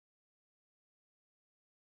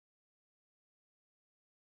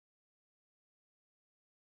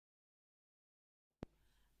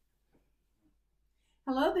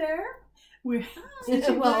Hello there. We're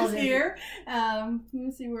StitchinBlues here. Let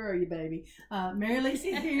me see, where are you, baby? Mary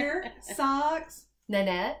Lisa here. Socks.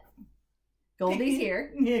 Nanette. Goldie's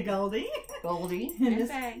here. Yeah, Goldie. Goldie.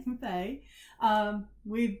 And Faye.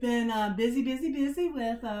 We've been busy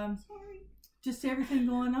with just everything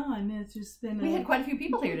going on. It's just been. We had quite a few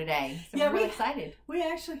people here today, so yeah, we're really excited. We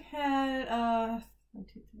actually had 1,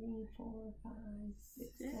 2, 3, 4, 5,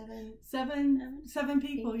 6, 7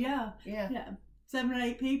 people. Yeah. 7 or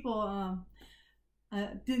 8 people. I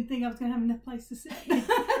didn't think I was going to have enough place to sit.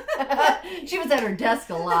 She was at her desk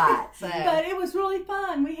a lot. So. But it was really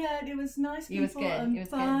fun. It was nice people. It was good. It was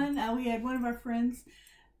fun. We had one of our friends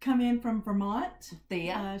come in from Vermont.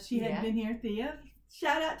 Thea. She had been here, Thea.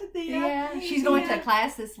 Shout out to Thea. Yeah, she's going to a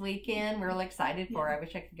class this weekend. We're really excited for her. I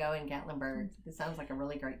wish I could go in Gatlinburg. It sounds like a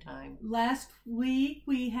really great time. Last week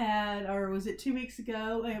we had, or was it 2 weeks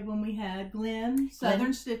ago, when we had Glenn,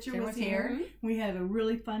 Southern Stitcher was here. We had a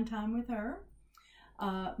really fun time with her.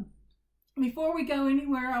 Before we go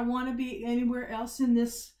anywhere, I want to be anywhere else in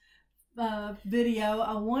this video.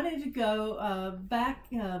 I wanted to go back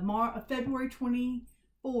February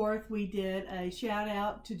 24th. We did a shout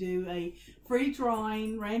out to do a free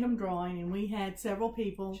drawing, random drawing, and we had several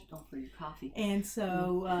people. Don't for your coffee. And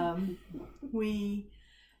so we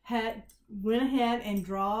went ahead and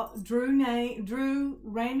drew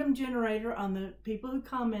random generator on the people who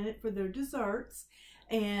commented for their desserts,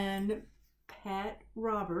 and Pat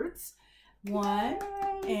Roberts won,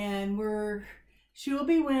 and she'll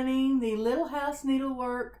be winning the Little House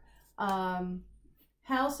Needlework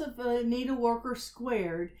House of Needleworker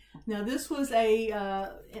Squared. Now this was a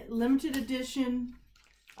limited edition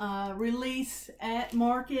release at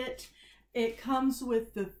market. It comes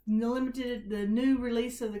with the new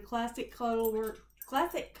release of the classic colorwork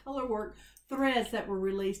threads that were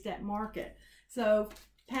released at market. So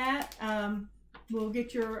Pat, we'll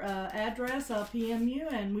get your address. I'll PM you,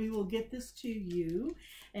 and we will get this to you.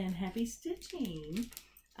 And happy stitching.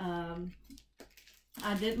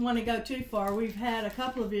 I didn't want to go too far. We've had a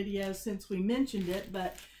couple of videos since we mentioned it,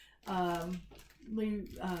 but we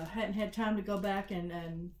hadn't had time to go back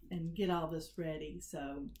and get all this ready.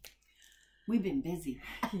 So we've been busy.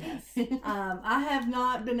 Yes. I have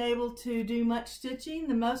not been able to do much stitching.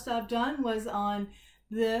 The most I've done was on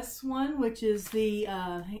this one, which is the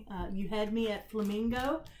You Had Me at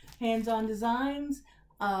Flamingo Hands-On Designs.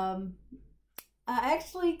 I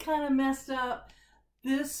actually kind of messed up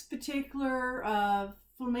this particular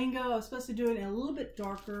flamingo. I was supposed to do it in a little bit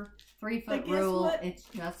darker. 3-foot rule. It's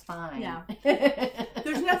just fine. Yeah.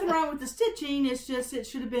 There's nothing wrong with the stitching. It's just it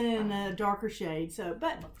should have been in a darker shade. So,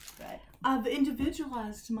 but I've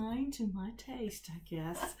individualized mine to my taste, I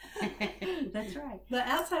guess. That's right. But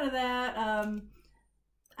outside of that,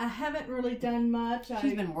 I haven't really done much.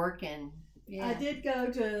 She's been working. Yeah. I did go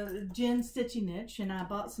to Jen's Stitchy Niche, and I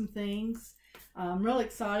bought some things. I'm really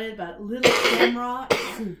excited about Little Shamrock.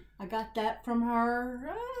 I got that from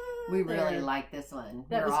her. We really like this one.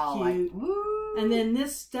 That was cute. Like, woo. And then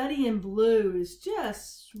this Study in Blue is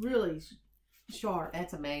just really sharp.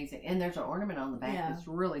 That's amazing. And there's an ornament on the back that's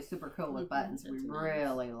really super cool with buttons we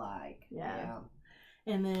really like. Yeah.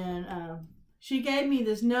 And then she gave me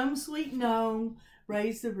this Gnome Sweet Gnome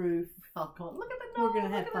Raise the Roof. Oh, cool. Look at the gnome. We're going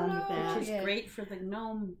to have fun with that. Which is great for the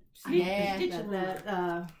gnome.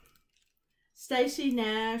 That Stacy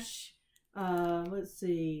Nash, let's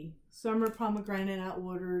see, Summer Pomegranate I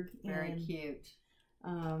ordered. Very cute.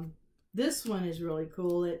 This one is really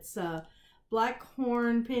cool. It's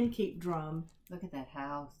Blackhorn Pinkeep Drum. Look at that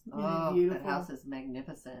house. Oh, beautiful. That house is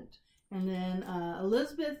magnificent. And then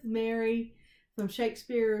Elizabeth Mary from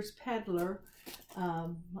Shakespeare's Peddler.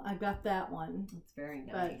 I got that one. It's very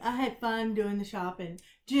nice. But I had fun doing the shopping.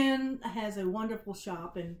 Jen has a wonderful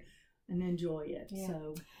shop and enjoy it. Yeah.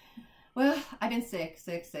 So. Well, I've been sick.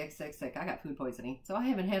 I got food poisoning, so I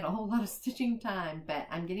haven't had a whole lot of stitching time, but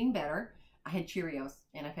I'm getting better. I had Cheerios,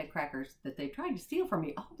 and I've had crackers that they've tried to steal from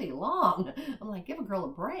me all day long. I'm like, give a girl a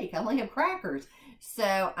break. I only have crackers.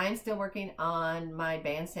 So I'm still working on my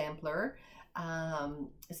band sampler.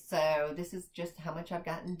 So this is just how much I've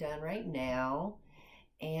gotten done right now.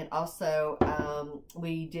 And also,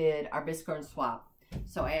 we did our biscorn swap.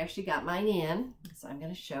 So I actually got mine in, so I'm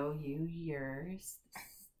going to show you yours.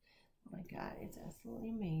 Oh my God, it's absolutely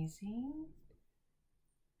amazing.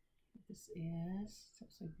 This is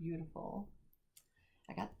so beautiful.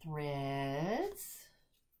 I got threads.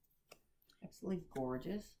 Absolutely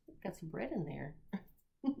gorgeous. Got some bread in there.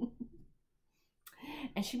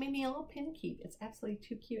 And she made me a little pin keep. It's absolutely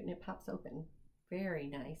too cute, and it pops open. Very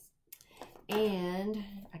nice. And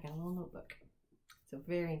I got a little notebook. So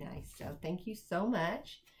very nice. So thank you so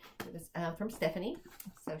much. It was from Stephanie.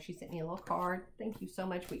 So she sent me a little card. Thank you so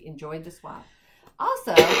much. We enjoyed the swap.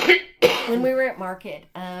 Also, when we were at market,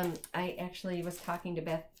 I actually was talking to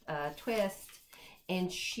Beth Twist,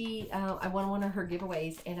 and she, I won one of her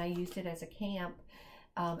giveaways, and I used it as a camp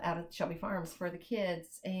out at Shelby Farms for the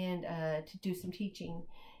kids, and to do some teaching.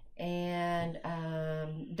 And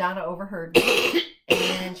Donna overheard me,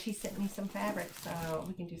 and she sent me some fabric so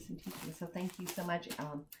we can do some teaching. So thank you so much.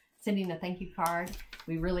 Sending a thank you card.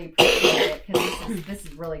 We really appreciate it, because this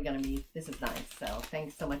is really going to be, this is nice. So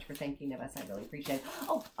thanks so much for thinking of us. I really appreciate it.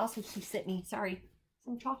 Oh, also she sent me, sorry,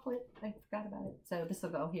 some chocolate. I forgot about it. So this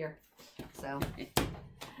will go here. So,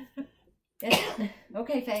 yeah.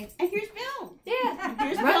 Okay, thanks. And here's Bill. Yeah.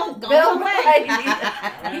 Here's Bill. Bill. Bill. Away.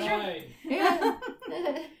 Right. Yeah.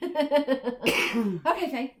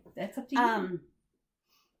 Okay, Faye. That's up to you.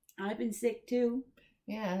 I've been sick too.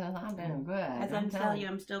 Yeah, I'm doing good. As I'm telling you,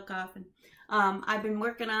 I'm still coughing. I've been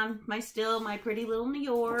working on my pretty little New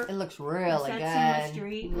York. It looks really good. That's in the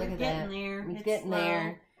street. Look We're at getting that. there. It's getting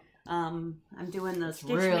there. I'm doing the Stitch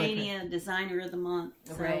really Mania Designer of the Month.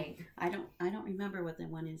 So Right. I don't remember what the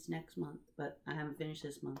one is next month, but I haven't finished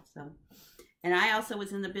this month. So, and I also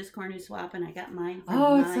was in the Biscornu swap, and I got mine from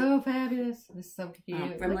Oh, it's so fabulous. It's so cute.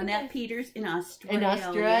 from Look at Lynette that. Peters in Australia. In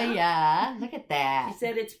Australia. Look at that. She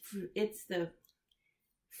said it's the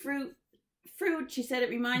fruit. She said it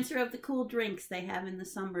reminds her of the cool drinks they have in the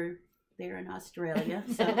summer there in Australia.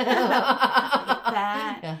 So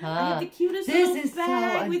that I have the cutest little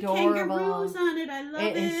bag with kangaroos on it. I love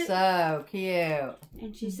it. It is so cute.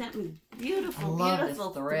 And she sent me beautiful This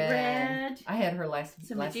thread. I had her last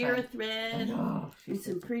Madeira time. thread Oh, and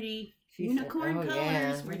some pretty she unicorn said, colors.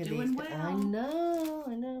 Yeah. We're Look at doing these. well. I know.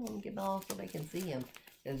 Let me get them all so they can see them.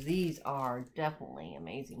 Because these are definitely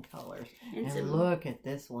amazing colors. And some, look at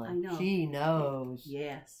this one. I know. She knows.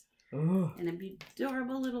 Yes. Ooh. And an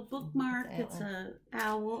adorable little bookmark. It's a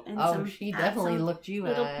owl and Oh, some. she definitely looked you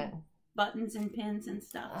little at. buttons and pins and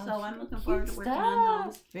stuff. Oh, So I'm looking cute forward to working on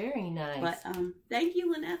those. Very nice. But thank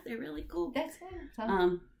you, Lynette. They're really cool. That's it. So,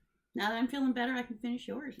 Now that I'm feeling better, I can finish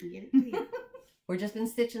yours and get it to you. we're just been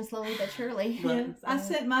stitching slowly but surely. Yeah, I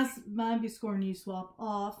sent my Biscornu swap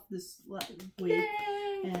off this week.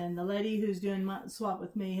 Yay! And the lady who's doing my swap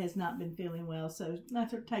with me has not been feeling well, so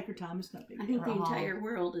let her take her time. It's not big. I think the entire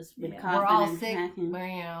world has been coughing We're all and sick. hacking. Well,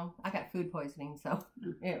 you know, I got food poisoning, so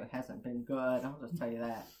it hasn't been good. I'll just tell you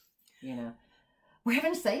that. You know, we're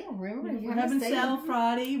having a sale. Remember, We're having sale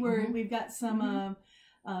Friday. We've got some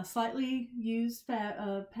slightly used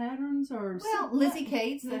patterns or Lizzie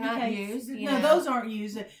Kate's. They're not used. No, those aren't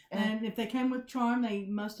used. And if they came with charm,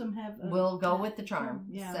 most of them have. We'll go with the charm.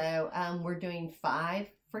 Yeah. So we're doing 5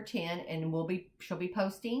 for 10, and she'll be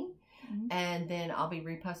posting, and then I'll be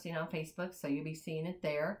reposting on Facebook, so you'll be seeing it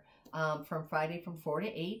there. From Friday from 4 to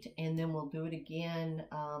 8, and then we'll do it again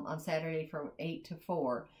on Saturday from 8 to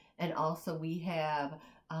 4. And also we have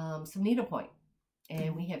some needlepoint,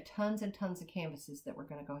 and we have tons and tons of canvases that we're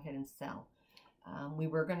going to go ahead and sell. We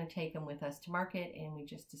were going to take them with us to market, and we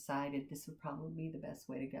just decided this would probably be the best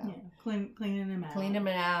way to go. Yeah, cleaning them out. Clean them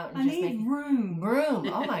out. And I just need room. Room.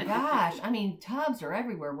 Oh my gosh. I mean, tubs are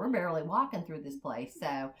everywhere. We're barely walking through this place.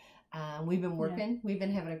 So we've been working. We've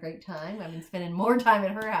been having a great time. I've been spending more time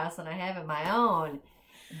at her house than I have at my own.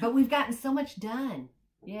 But we've gotten so much done.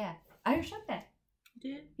 Yeah. I showed that.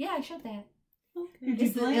 Did? Yeah, I showed that. Okay.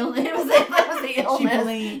 It's the illness. That was the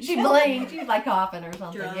illness. She blinked. She was like coughing or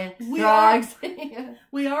something. Drugs. Yeah. Drugs.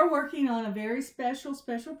 We are working on a very special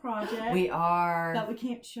project. We are. That we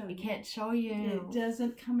can't show you. We can't show you. It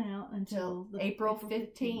doesn't come out until April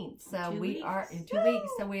 15th. So we are in 2 Woo!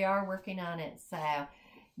 weeks. So we are working on it. So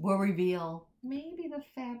we'll reveal maybe the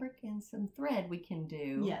fabric and some thread we can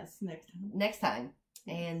do. Yes, next time.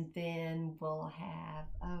 And then we'll have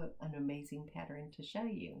an amazing pattern to show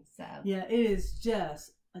you. So yeah, it is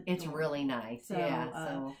just adorable. It's really nice. So,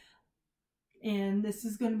 yeah. And this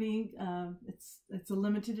is going to be it's a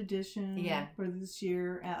limited edition. Yeah. For this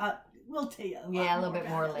year. We'll tell you. A little bit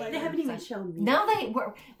more later. They haven't even shown me. No,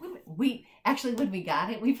 we actually, when we got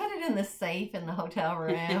it, we put it in the safe in the hotel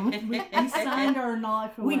room. we signed our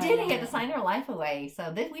life away. We did have to sign our life away.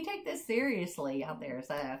 So we take this seriously out there.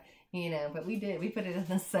 So, but we did. We put it in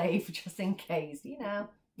the safe just in case,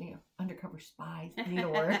 undercover spies,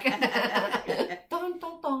 needlework. Dun,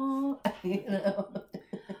 dun, dun.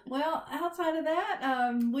 Well, outside of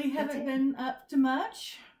that, we haven't been up to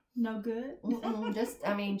much. No good.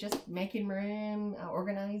 Just making room,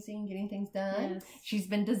 organizing, getting things done. Yes. She's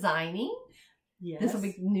been designing. Yes. This will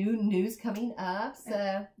be new news coming up.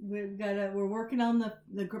 So we're working on the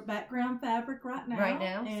background fabric right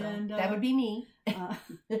now. And so that would be me.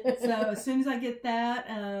 So as soon as I get that,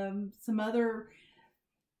 some other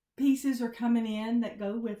pieces are coming in that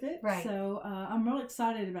go with it. Right. So I'm really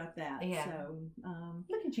excited about that. Yeah. So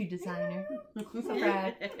look at you, designer. So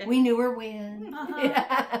proud. We knew her when.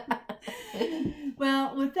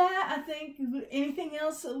 Well, with that, I think anything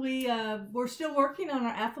else we're still working on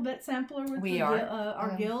our alphabet sampler with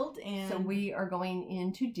our guild, and so we are going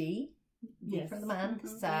into D for the month.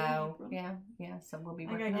 So yeah. So we'll be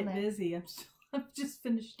working on that. I gotta get busy. I've just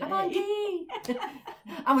finished I'm on D.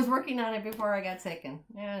 I was working on it before I got sick, and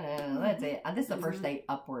no, that's it. This is the first day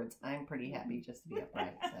upwards. I'm pretty happy just to be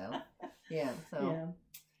upright. So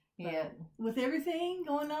yeah. With everything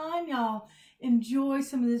going on, y'all enjoy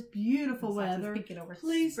some of this beautiful weather.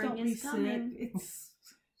 Please don't be sick.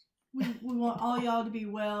 We want all y'all to be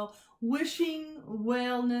well. Wishing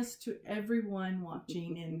wellness to everyone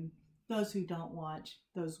watching, and those who don't watch,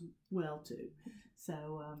 those well too.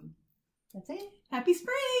 So that's it. Happy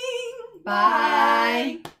spring.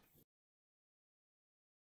 Bye.